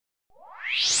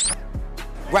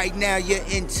Right now you're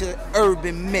into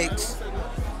Urban Mix.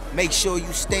 Make sure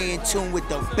you stay in tune with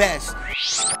the best.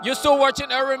 You're still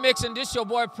watching Urban Mix, and this your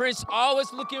boy Prince,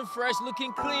 always looking fresh,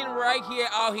 looking clean right here,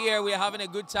 out here. We're having a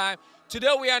good time.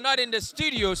 Today we are not in the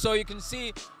studio, so you can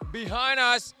see behind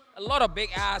us a lot of big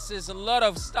asses, a lot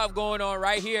of stuff going on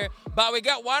right here. But we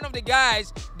got one of the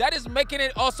guys that is making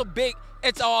it also big.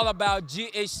 It's all about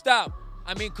GH stuff.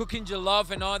 I mean, cooking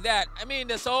jollof and all that. I mean,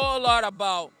 there's a whole lot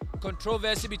about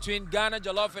controversy between Ghana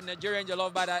jollof and Nigerian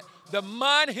jollof, but the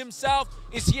man himself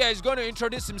is here. He's going to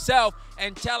introduce himself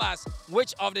and tell us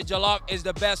which of the jollof is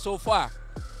the best so far.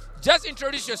 Just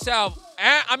introduce yourself.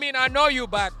 I mean, I know you,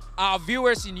 but our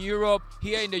viewers in Europe,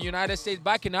 here in the United States,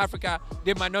 back in Africa,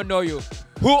 they might not know you.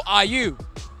 Who are you?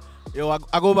 Yo,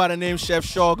 I go by the name Chef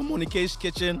Shaw, Monica's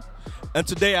Kitchen, and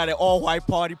today at the all-white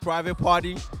party, private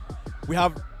party, we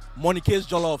have Monica's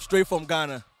jollof straight from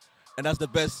Ghana, and that's the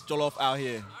best jollof out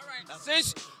here. All right.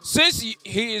 Since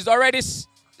he is already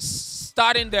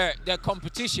starting the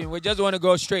competition, we just want to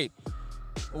go straight.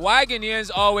 Why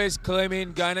Ghanaians always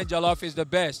claiming Ghana jollof is the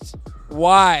best?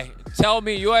 Why? Tell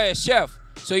me. You are a chef,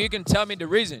 so you can tell me the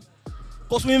reason.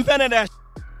 Because we invented that.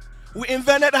 We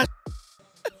invented that.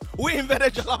 We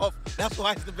invented jollof. That's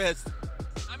why it's the best.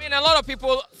 I mean, a lot of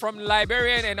people from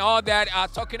Liberia and all that are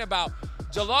talking about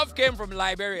jollof came from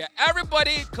Liberia.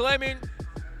 Everybody claiming.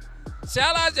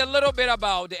 Tell us a little bit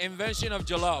about the invention of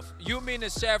jollof. You mean a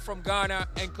chef from Ghana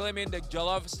and claiming the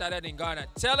jollof started in Ghana.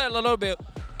 Tell us a little bit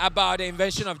about the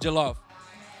invention of jollof.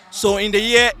 So in the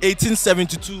year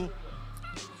 1872,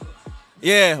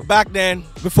 yeah, back then,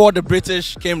 before the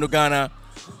British came to Ghana,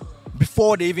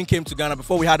 before they even came to Ghana,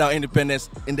 before we had our independence,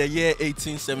 in the year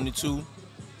 1872,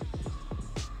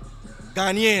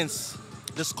 Ghanaians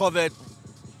discovered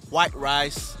white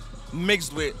rice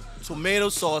mixed with tomato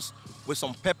sauce with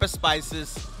some pepper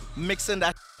spices, mixing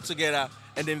that together,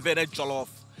 and they invented jollof.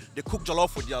 They cook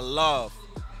jollof with their love,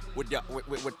 with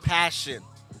passion,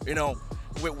 you know,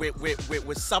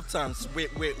 with substance, with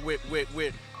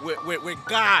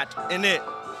God in it,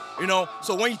 you know.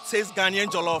 So when you taste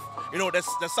Ghanaian jollof, you know, there's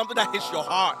something that hits your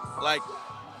heart. Like,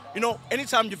 you know,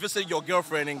 anytime you visit your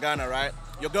girlfriend in Ghana, right?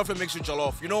 Your girlfriend makes you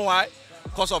jollof. You know why?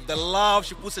 Because of the love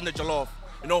she puts in the jollof.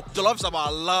 You know, jollof is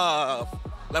about love.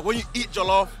 Like when you eat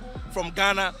jollof from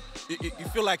Ghana, you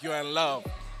feel like you're in love.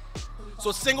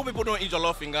 So single people don't eat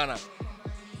jollof in Ghana.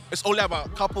 It's only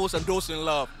about couples and those in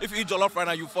love. If you eat jollof right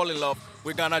now, you fall in love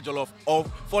with Ghana jollof or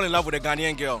fall in love with a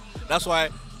Ghanaian girl. That's why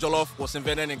jollof was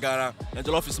invented in Ghana and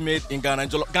jollof is made in Ghana.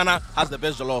 And Ghana has the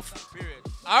best jollof. Period.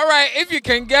 All right, if you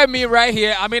can get me right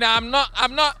here. I mean, I'm not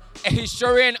a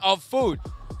historian of food.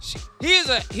 He's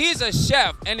a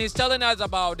chef and he's telling us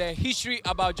about the history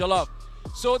about jollof.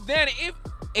 So then if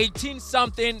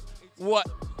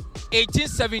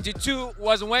 1872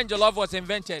 was when jollof was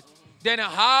invented, then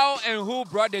how and who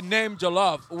brought the name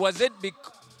jollof? Was it the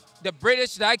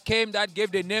British that came that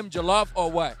gave the name jollof or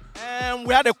what?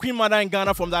 We had a queen mother in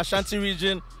Ghana from the Ashanti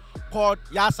region called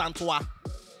Yasantua.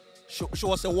 She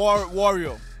was a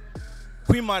warrior.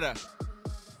 Queen mother.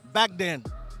 Back then,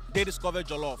 they discovered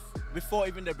jollof before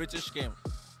even the British came.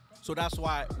 So that's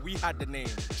why we had the name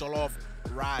jollof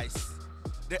rice.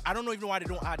 I don't even know why they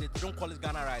don't add it. They don't call it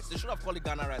Ghana rice. They should have called it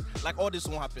Ghana rice. Like all this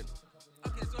won't happen.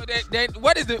 Okay, so then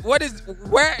where is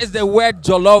the word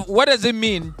jollof? What does it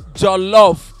mean,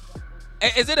 jollof?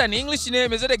 Is it an English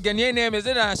name? Is it a Ghanaian name? Is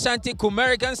it an Ashanti,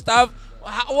 American stuff?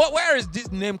 Where is this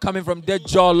name coming from, the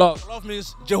jollof? Jollof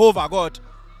means Jehovah God.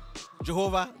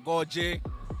 Jehovah God,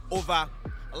 Jehovah,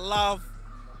 love,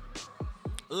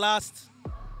 last,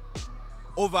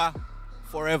 over,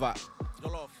 forever.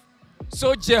 Jollof.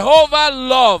 So Jehovah's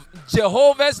love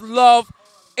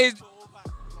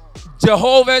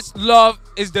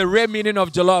is the real meaning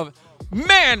of jollof.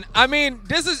 Man, I mean,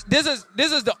 this is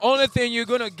the only thing you're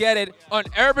gonna get it on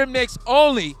Urban Mix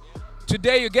only.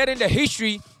 Today you're getting the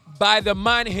history by the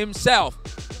man himself.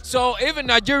 So even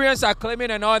Nigerians are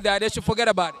claiming and all that, they should forget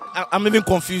about it. I'm even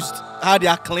confused how they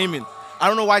are claiming. I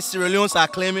don't know why Sierra Leoneans are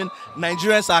claiming,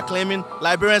 Nigerians are claiming,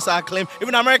 Liberians are claiming,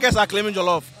 even Americans are claiming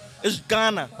jollof. It's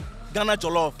Ghana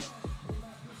jollof.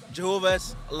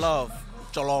 Jehovah's love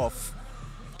jollof.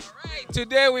 All right,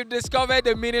 today we've discovered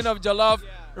the meaning of jollof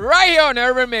right here on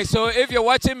Urban Mix. So if you're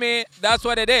watching me, that's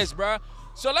what it is, bro.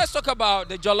 So let's talk about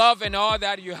the jollof and all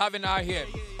that you're having out here.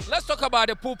 Let's talk about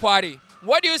the pool party.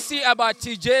 What do you see about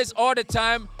TJs all the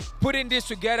time putting this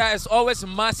together? It's always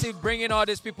massive, bringing all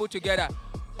these people together.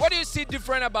 What do you see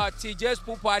different about TJ's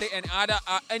pool party and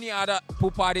any other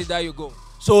pool parties that you go?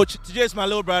 So TJ is my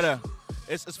little brother.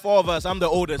 It's four of us. I'm the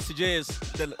oldest. TJ is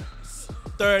the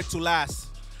third to last.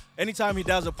 anytime he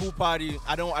does a pool party,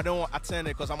 I don't attend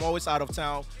it because I'm always out of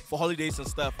town for holidays and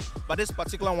stuff. But this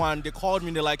particular one, they called me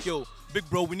and they're like, yo, big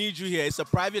bro, we need you here. It's a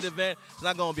private event. It's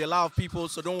not going to be a lot of people,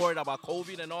 so don't worry about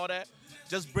COVID and all that.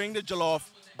 Just bring the jollof,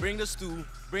 bring the stew,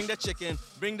 bring the chicken,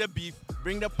 bring the beef,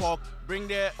 bring the pork, bring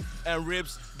the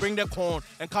ribs, bring the corn,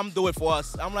 and come do it for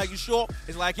us. I'm like, you sure?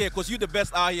 It's like, yeah, because you're the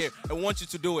best out here. I want you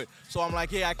to do it. So I'm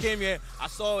like, yeah, I came here, I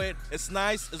saw it. It's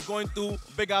nice. It's going through.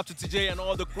 Big up to TJ and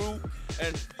all the crew.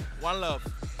 And one love.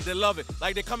 They love it.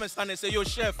 Like, they come and stand and say, yo,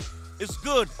 chef, it's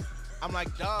good. I'm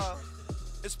like, duh.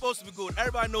 It's supposed to be good.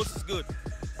 Everybody knows it's good.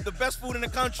 The best food in the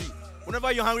country.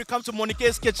 Whenever you're hungry, come to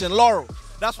Monique's Kitchen, Laurel.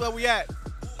 That's where we at.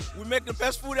 We make the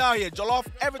best food out here, jollof,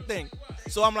 everything.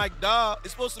 So I'm like, duh,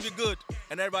 it's supposed to be good.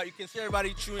 And everybody, you can see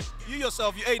everybody chewing. You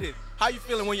yourself, you ate it. How you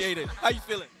feeling when you ate it? How you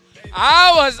feeling?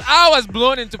 I was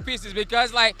blown into pieces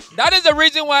because, like, that is the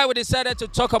reason why we decided to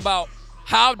talk about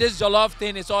how this jollof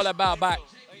thing is all about. But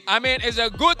I mean, it's a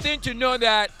good thing to know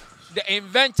that the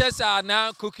inventors are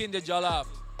now cooking the jollof,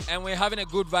 and we're having a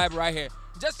good vibe right here.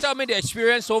 Just tell me the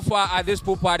experience so far at this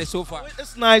pool party so far.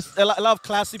 It's nice. A lot of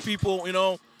classy people, you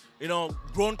know,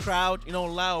 grown crowd, you know,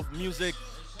 loud music.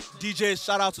 DJs,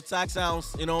 shout out to Tax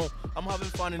Sounds, you know. I'm having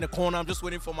fun in the corner. I'm just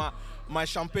waiting for my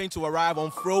champagne to arrive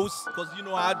on froze, because you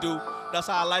know how I do. That's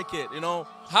how I like it, you know.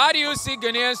 How do you see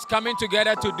Ghanaians coming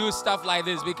together to do stuff like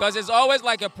this? Because it's always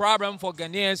like a problem for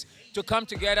Ghanaians to come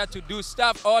together to do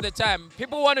stuff all the time.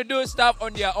 People want to do stuff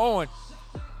on their own.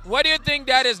 What do you think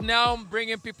that is now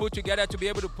bringing people together to be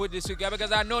able to put this together?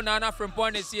 Because I know Nana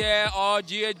Frimpong is here, all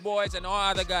GH boys and all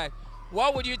other guys.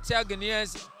 What would you tell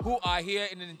Ghanaians who are here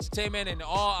in entertainment and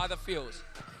all other fields?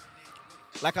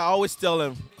 Like I always tell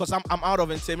them, because I'm out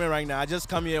of entertainment right now. I just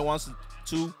come here once,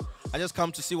 two. I just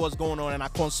come to see what's going on, and I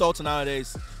consult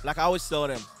nowadays. Like I always tell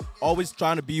them, always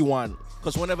trying to be one.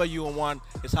 Because whenever you're one,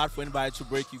 it's hard for anybody to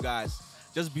break you guys.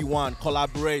 Just be one,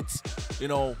 collaborate, you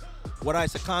know. Whether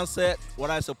it's a concert,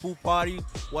 whether it's a pool party,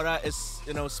 whether it's,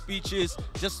 you know, speeches,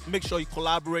 just make sure you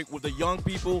collaborate with the young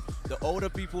people, the older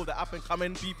people, the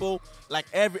up-and-coming people. Like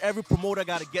every promoter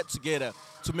got to get together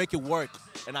to make it work.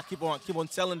 And I keep on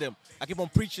telling them, I keep on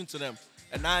preaching to them.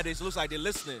 And nowadays it looks like they're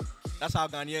listening. That's how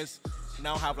Ghanaians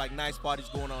now have like nice parties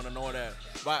going on and all that.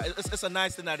 But it's a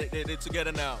nice thing that they're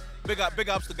together now. Big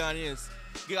ups to Ghanaians.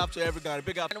 Big up to every guy.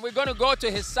 Big up. And we're going to go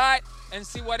to his side and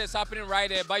see what is happening right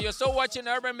there. But you're still watching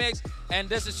Urban Mix, and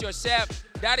this is your chef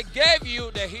that gave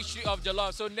you the history of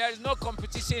jollof. So there's no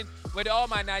competition with all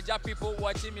my Naija people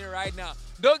watching me right now.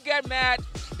 Don't get mad.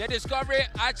 The discovery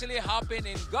actually happened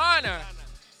in Ghana.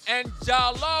 And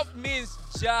jollof means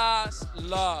just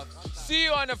love. See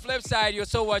you on the flip side. You're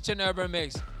still watching Urban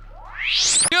Mix.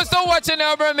 You're still watching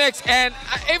Urban Mix, and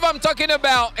if I'm talking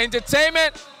about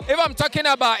entertainment, if I'm talking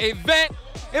about event,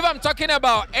 if I'm talking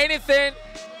about anything,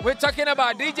 we're talking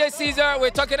about DJ Caesar,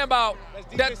 we're talking about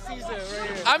that. Caesar right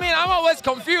here. I mean, I'm always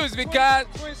confused because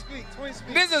Twin speak.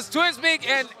 This is Twin Speak,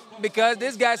 and because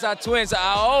these guys are twins,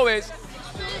 I always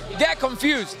get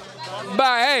confused.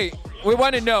 But hey, we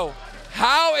want to know,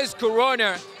 how is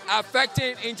Corona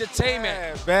affecting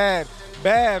entertainment?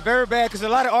 Bad, very bad, because a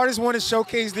lot of artists want to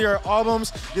showcase their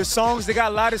albums, their songs. They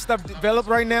got a lot of stuff developed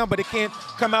right now, but they can't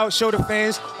come out, show the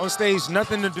fans on stage,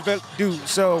 nothing to do.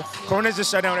 So Corona just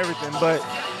shut down everything. But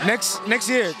next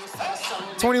year,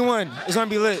 21, it's going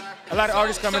to be lit. A lot of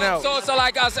artists coming out. So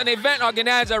like as an event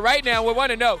organizer right now, we want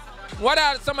to know, what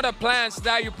are some of the plans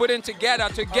that you're putting together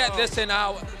to get this in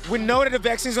out? We know that the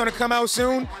vaccine's going to come out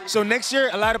soon. So next year,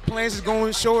 a lot of plans is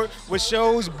going short with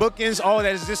shows, bookings, all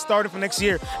that is just starting for next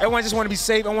year. Everyone just want to be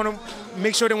safe. I want to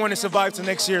make sure they want to survive to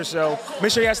next year. So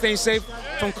make sure y'all staying safe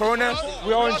from Corona.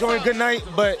 We're all enjoying a good night,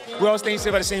 but we're all staying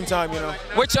safe at the same time, you know.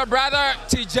 With your brother,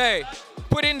 TJ,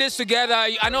 putting this together,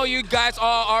 I know you guys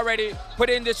are already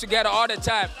putting this together all the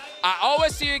time. I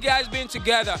always see you guys being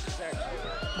together.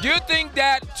 Do you think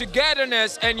that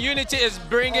togetherness and unity is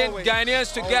bringing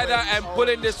Ghanaians together and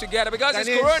pulling this together? Because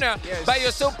it's Corona, but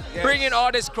you're still bringing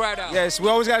all this crowd out. Yes, we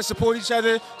always got to support each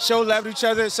other, show love to each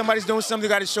other. If somebody's doing something,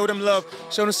 got to show them love,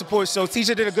 show them support. So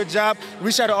teacher did a good job,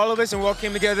 reached out to all of us, and we all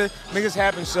came together, make this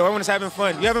happen. So everyone is having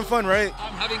fun. You having fun, right?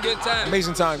 I'm having a good time.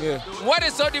 Amazing time, yeah. What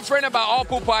is so different about all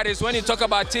pool parties when you talk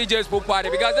about TJ's pool party?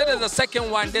 Because this is the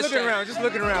second one this time. Just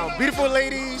looking around. Beautiful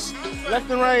ladies, left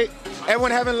and right.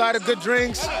 Everyone having a lot of good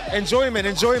drinks.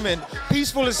 Enjoyment.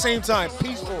 Peaceful at the same time.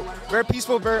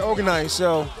 Peaceful, very organized.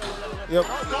 So, yep.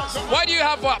 What do you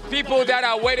have for people that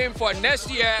are waiting for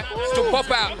next year to pop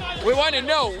out? We want to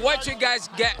know what you guys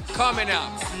get coming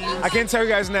up. I can't tell you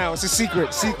guys now. It's a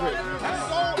secret.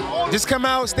 Just come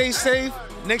out, stay safe.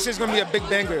 Next year's gonna be a big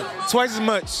banger. Twice as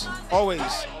much, always.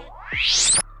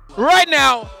 Right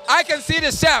now, I can see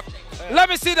the chef Let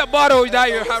me see the bottle that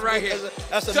you have right here.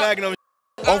 That's a Magnum.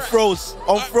 On froze.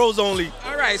 On froze only.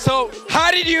 All right, so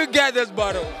how did you get this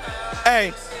bottle?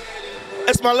 Hey,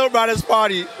 it's my little brother's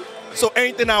party. So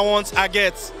anything I want, I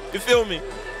get. You feel me?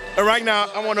 And right now,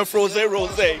 I want a froze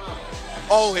rosé.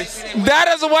 Always.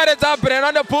 That is what is happening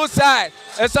on the poolside.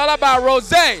 It's all about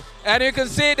rosé. And you can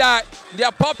see that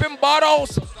they're popping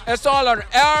bottles. It's all on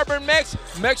Urban Mix.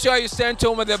 Make sure you stay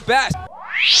tuned with the best.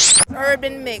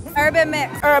 Urban Mix. Urban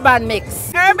Mix. Urban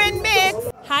Mix. Urban Mix.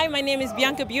 Hi, my name is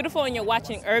Bianca Beautiful and you're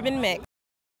watching Urban Mix.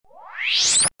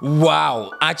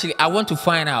 Wow, actually, I want to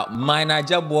find out my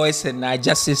Naija boys and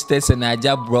Naija sisters and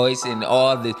Naija boys and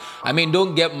all this. I mean,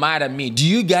 don't get mad at me. Do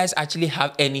you guys actually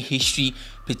have any history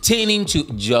pertaining to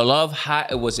jollof, how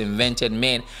it was invented?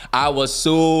 Man, I was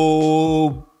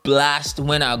so blast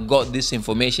when I got this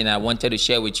information I wanted to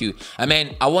share with you. I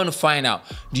mean, I want to find out,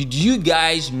 did you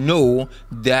guys know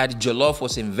that jollof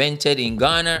was invented in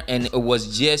Ghana and it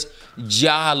was just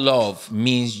jollof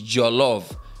means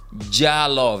jollof.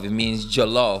 Jollof, it means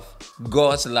jollof,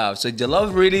 God's love. So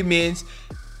jollof really means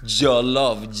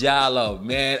jollof, jollof.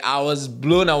 Man, I was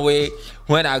blown away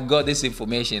when I got this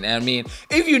information. I mean,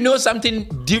 if you know something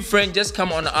different, just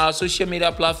come on our social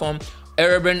media platform,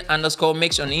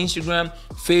 Urban_Mix on Instagram,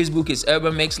 Facebook is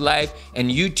Urban Mix Live, and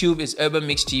YouTube is Urban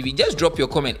Mix TV. Just drop your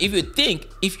comment. If you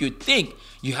think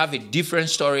you have a different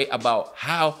story about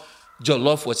how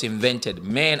jollof was invented.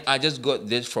 Man, I just got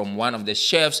this from one of the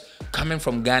chefs coming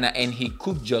from Ghana, and he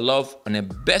cooked jollof on a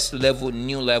best level,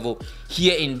 new level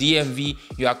here in DMV.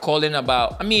 You are calling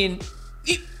about, I mean,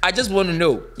 I just want to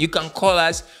know. You can call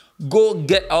us, go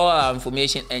get all our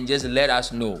information and just let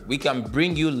us know. We can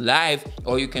bring you live,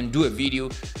 or you can do a video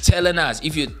telling us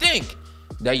if you think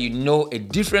that you know a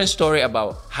different story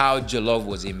about how jollof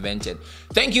was invented.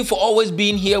 Thank you for always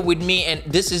being here with me, and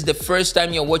this is the first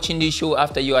time you're watching this show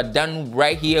after you are done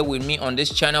right here with me on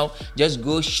this channel. Just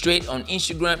go straight on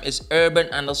Instagram, it's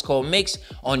Urban_Mix,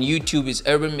 on YouTube it's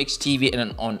Urban Mix TV,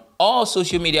 and on all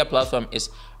social media platforms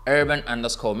it's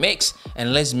Urban_Mix,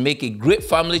 and let's make a great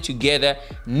family together.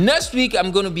 Next week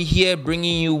I'm going to be here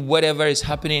bringing you whatever is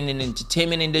happening in the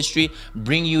entertainment industry,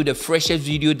 bring you the freshest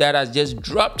video that has just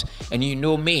dropped, and you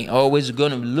know me, always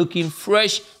gonna be looking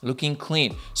fresh, looking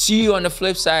clean. See you on the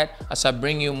flip side as I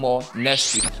bring you more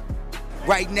next week.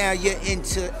 Right now you're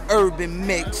into Urban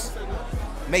Mix.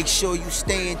 Make sure you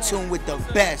stay in tune with the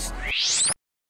best.